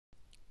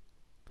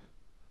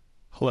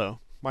Hello,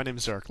 my name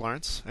is Eric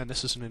Lawrence, and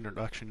this is an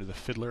introduction to the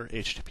Fiddler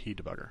HTTP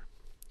debugger.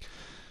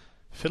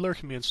 Fiddler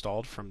can be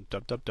installed from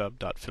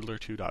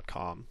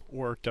www.fiddler2.com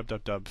or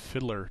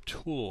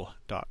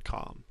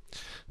www.fiddlertool.com.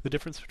 The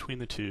difference between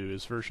the two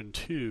is version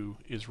 2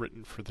 is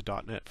written for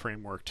the .NET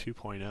Framework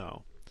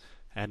 2.0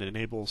 and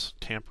enables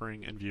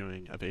tampering and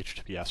viewing of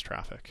HTTPS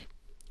traffic.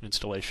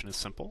 Installation is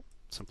simple.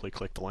 Simply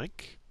click the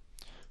link,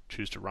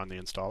 choose to run the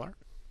installer,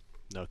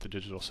 note the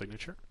digital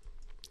signature,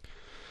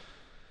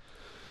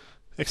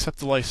 accept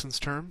the license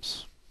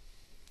terms,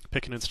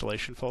 pick an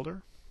installation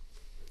folder,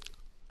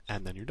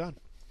 and then you're done.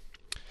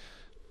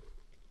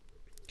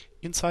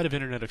 Inside of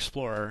Internet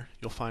Explorer,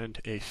 you'll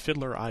find a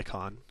Fiddler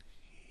icon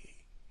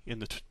in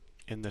the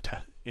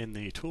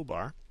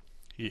toolbar.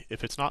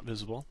 If it's not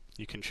visible,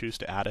 you can choose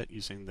to add it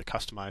using the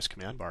Customize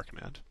Command Bar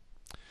command.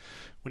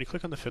 When you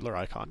click on the Fiddler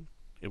icon,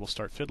 it will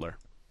start Fiddler.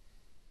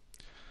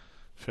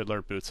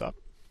 Fiddler boots up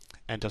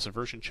and does a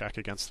version check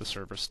against the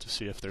service to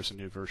see if there's a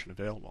new version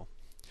available.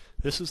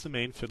 This is the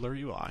main Fiddler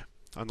UI.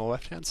 On the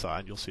left-hand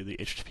side, you'll see the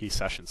HTTP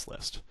sessions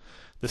list.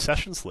 The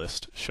sessions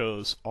list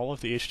shows all of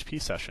the HTTP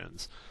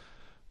sessions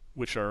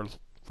which are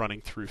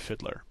running through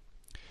Fiddler.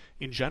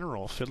 In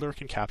general, Fiddler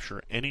can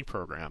capture any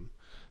program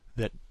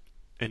that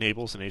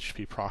enables an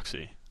HTTP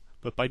proxy,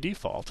 but by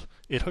default,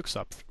 it hooks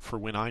up for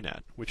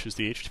WinINet, which is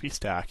the HTTP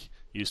stack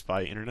used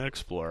by Internet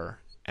Explorer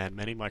and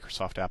many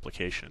Microsoft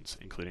applications,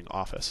 including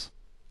Office.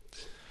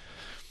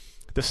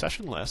 The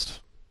session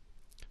list,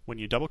 when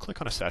you double-click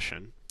on a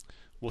session,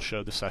 will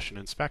show the session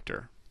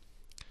inspector.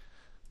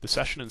 The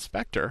session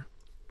inspector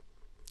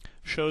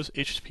shows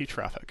HTTP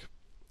traffic.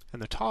 In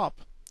the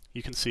top,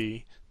 you can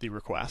see the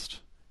request,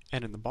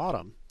 and in the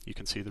bottom, you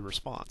can see the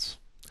response.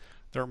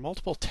 There are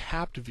multiple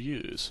tabbed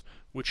views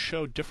which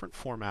show different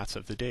formats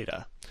of the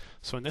data.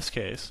 So in this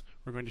case,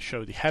 we're going to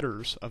show the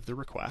headers of the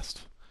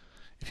request.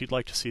 If you'd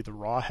like to see the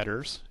raw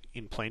headers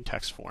in plain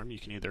text form, you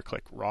can either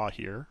click raw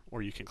here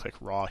or you can click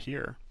raw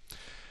here.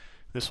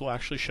 This will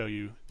actually show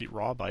you the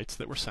raw bytes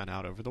that were sent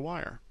out over the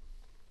wire.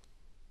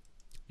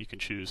 You can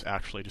choose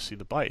actually to see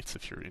the bytes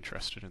if you're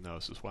interested in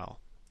those as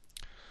well.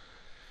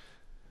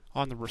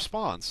 On the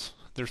response,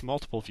 there's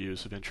multiple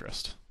views of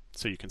interest.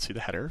 So you can see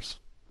the headers.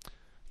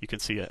 You can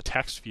see a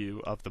text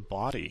view of the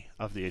body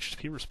of the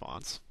HTTP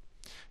response.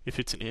 If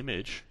it's an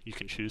image, you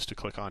can choose to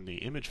click on the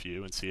image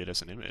view and see it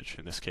as an image.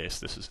 In this case,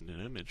 this isn't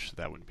an image, so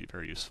that wouldn't be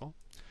very useful.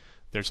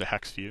 There's a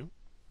hex view.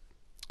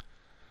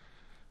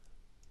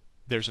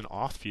 There's an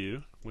auth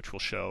view, which will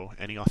show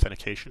any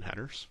authentication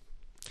headers.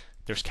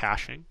 There's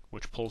caching,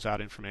 which pulls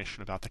out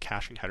information about the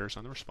caching headers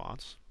on the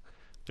response.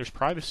 There's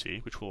privacy,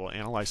 which will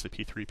analyze the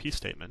P3P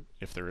statement,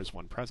 if there is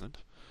one present.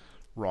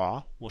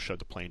 Raw will show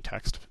the plain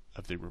text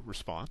of the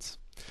response.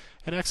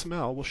 And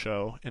XML will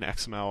show an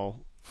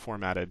XML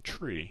formatted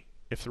tree,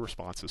 if the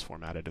response is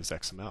formatted as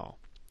XML.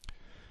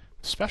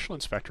 The special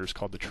inspector is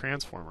called the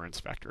Transformer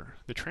Inspector.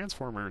 The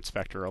Transformer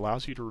Inspector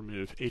allows you to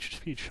remove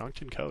HTTP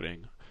chunked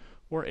encoding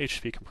or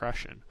HTTP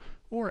compression,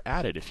 or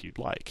add it if you'd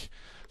like,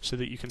 so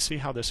that you can see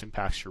how this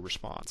impacts your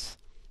response.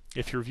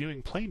 If you're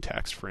viewing plain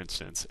text, for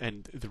instance,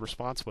 and the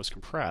response was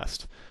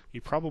compressed,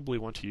 you probably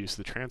want to use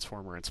the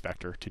Transformer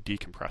Inspector to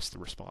decompress the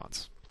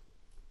response.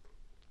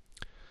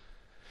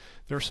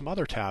 There are some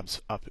other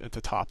tabs up at the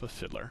top of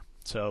Fiddler.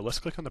 So let's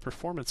click on the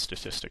Performance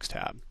Statistics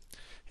tab.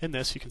 In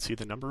this, you can see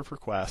the number of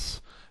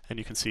requests, and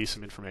you can see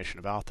some information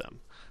about them.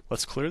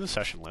 Let's clear the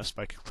session list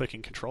by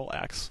clicking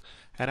Ctrl-X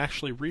and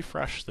actually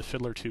refresh the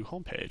Fiddler 2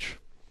 homepage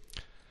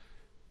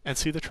and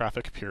see the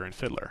traffic appear in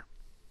Fiddler.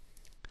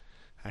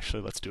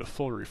 Actually, let's do a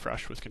full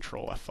refresh with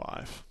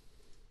Ctrl-F5.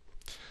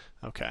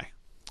 Okay,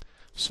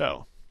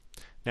 so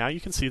now you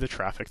can see the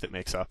traffic that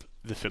makes up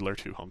the Fiddler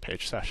 2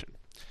 homepage session.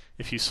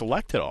 If you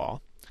select it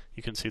all,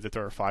 you can see that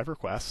there are 5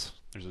 requests.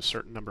 There's a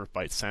certain number of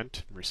bytes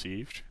sent and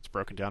received. It's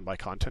broken down by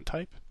content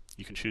type.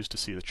 You can choose to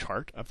see the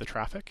chart of the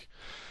traffic,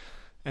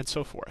 and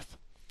so forth.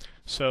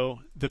 So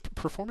the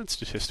Performance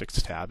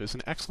Statistics tab is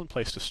an excellent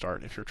place to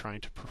start if you're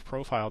trying to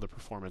profile the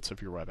performance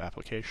of your web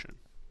application.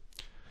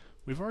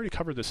 We've already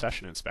covered the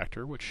Session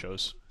Inspector, which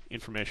shows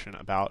information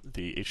about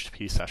the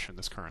HTTP session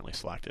that's currently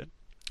selected.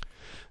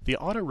 The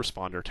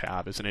Autoresponder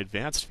tab is an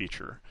advanced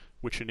feature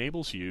which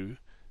enables you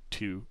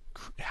to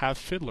have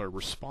Fiddler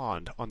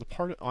respond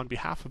on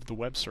behalf of the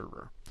web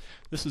server.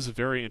 This is a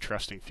very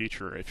interesting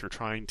feature if you're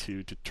trying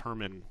to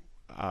determine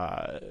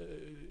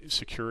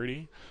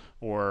security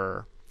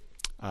or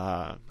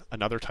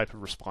another type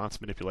of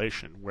response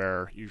manipulation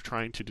where you're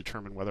trying to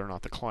determine whether or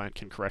not the client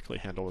can correctly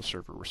handle a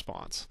server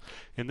response.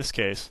 In this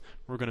case,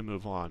 we're going to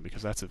move on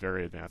because that's a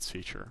very advanced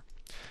feature.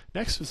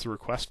 Next is the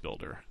Request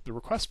Builder. The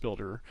Request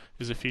Builder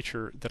is a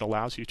feature that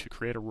allows you to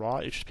create a raw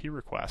HTTP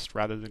request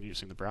rather than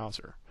using the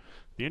browser.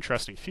 The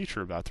interesting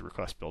feature about the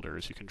Request Builder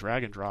is you can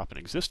drag and drop an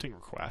existing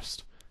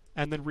request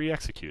and then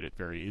re-execute it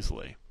very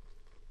easily.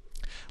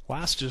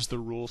 Last is the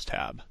Rules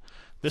tab.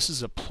 This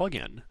is a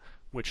plugin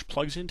which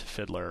plugs into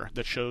Fiddler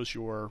that shows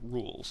your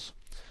rules.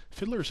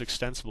 Fiddler is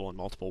extensible in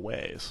multiple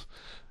ways.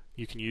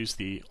 You can use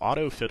the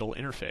AutoFiddle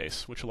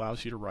interface, which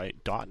allows you to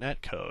write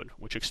 .NET code,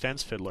 which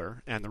extends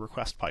Fiddler and the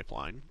request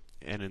pipeline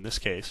and in this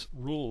case,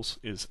 rules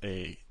is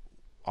a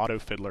auto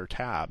Fiddler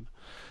tab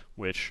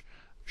which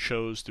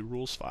shows the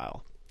rules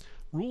file.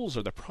 Rules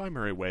are the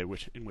primary way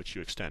in which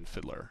you extend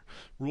Fiddler.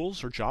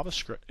 Rules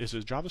is a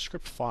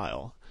JavaScript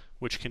file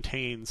which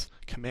contains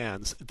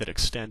commands that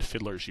extend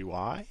Fiddler's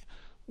UI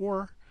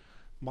or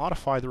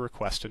modify the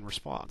request in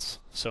response.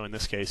 So in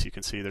this case, you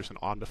can see there's an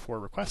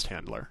onBefore request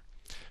handler.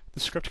 The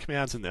script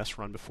commands in this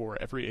run before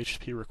every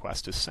HTTP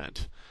request is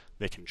sent.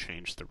 They can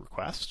change the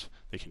request,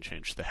 they can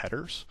change the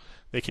headers,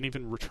 they can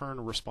even return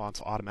a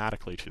response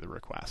automatically to the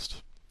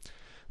request.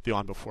 The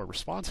onBefore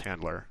response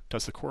handler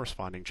does the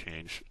corresponding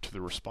change to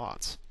the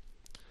response.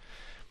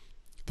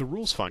 The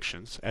rules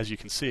functions, as you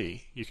can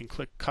see, you can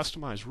click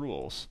Customize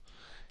Rules.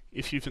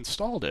 If you've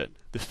installed it,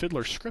 the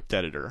Fiddler script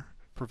editor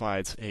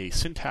provides a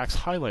syntax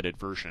highlighted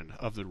version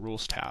of the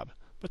Rules tab,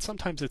 but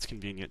sometimes it's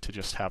convenient to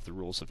just have the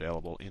rules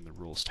available in the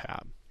Rules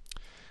tab.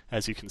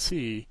 As you can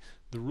see,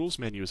 the Rules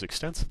menu is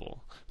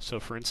extensible, so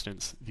for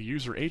instance, the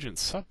User Agent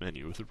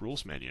submenu of the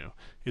Rules menu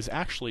is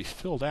actually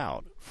filled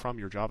out from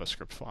your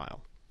JavaScript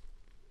file.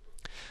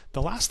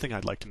 The last thing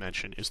I'd like to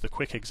mention is the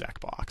Quick Exec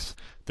box.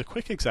 The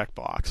Quick Exec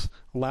box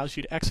allows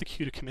you to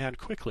execute a command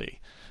quickly.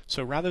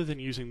 So rather than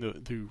using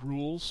the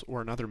rules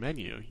or another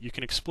menu, you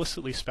can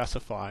explicitly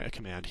specify a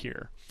command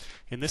here.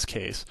 In this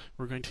case,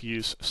 we're going to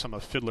use some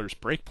of Fiddler's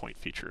breakpoint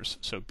features.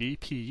 So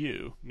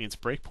BPU means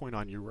breakpoint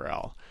on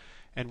URL.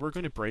 And we're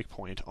going to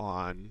breakpoint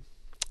on,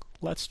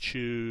 let's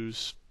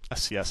choose a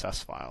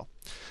CSS file.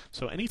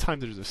 So anytime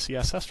there's a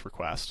CSS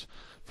request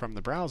from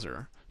the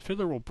browser,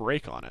 Fiddler will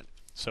break on it.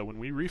 So when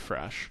we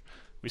refresh,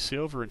 we see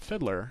over in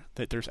Fiddler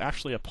that there's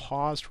actually a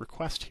paused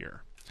request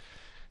here.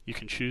 You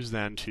can choose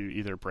then to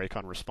either break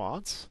on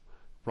response,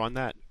 run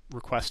that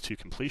request to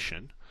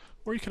completion,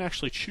 or you can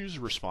actually choose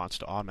a response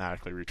to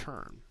automatically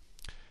return.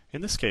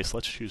 In this case,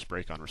 let's choose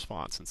break on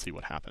response and see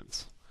what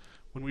happens.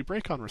 When we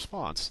break on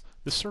response,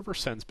 the server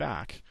sends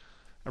back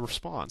a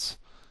response,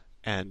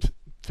 and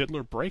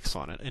Fiddler breaks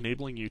on it,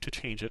 enabling you to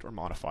change it or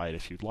modify it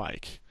if you'd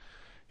like.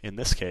 In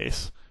this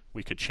case,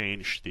 we could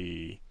change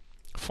the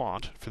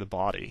font for the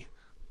body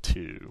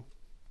to,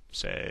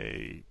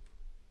 say,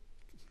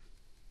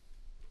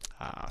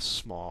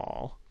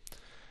 small,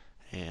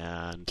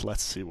 and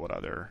let's see what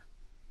other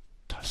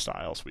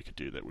styles we could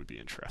do that would be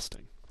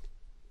interesting.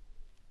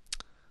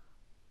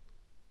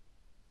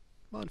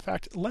 Well, in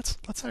fact, let's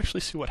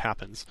actually see what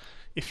happens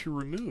if you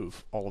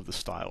remove all of the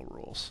style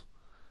rules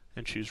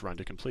and choose Run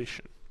to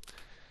Completion.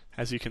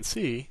 As you can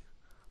see,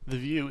 the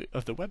view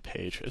of the web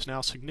page is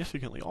now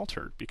significantly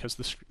altered because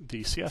the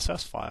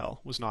CSS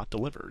file was not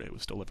delivered. It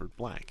was delivered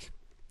blank.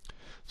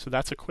 So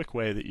that's a quick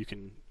way that you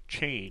can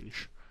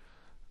change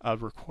a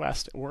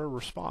request or a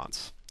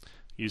response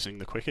using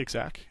the Quick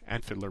Exec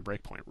and Fiddler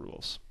breakpoint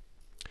rules.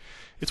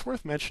 It's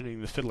worth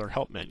mentioning the Fiddler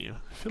Help menu.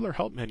 Fiddler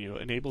Help menu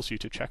enables you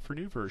to check for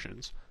new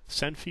versions,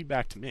 send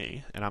feedback to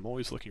me, and I'm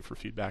always looking for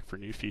feedback for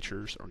new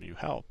features or new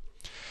help,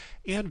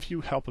 and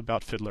view help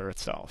about Fiddler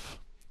itself.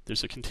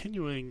 There's a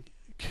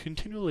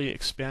continually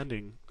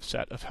expanding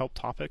set of help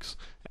topics,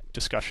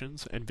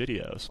 discussions, and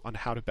videos on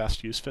how to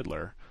best use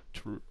Fiddler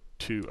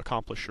to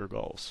accomplish your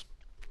goals.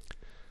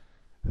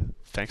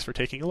 Thanks for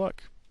taking a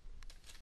look.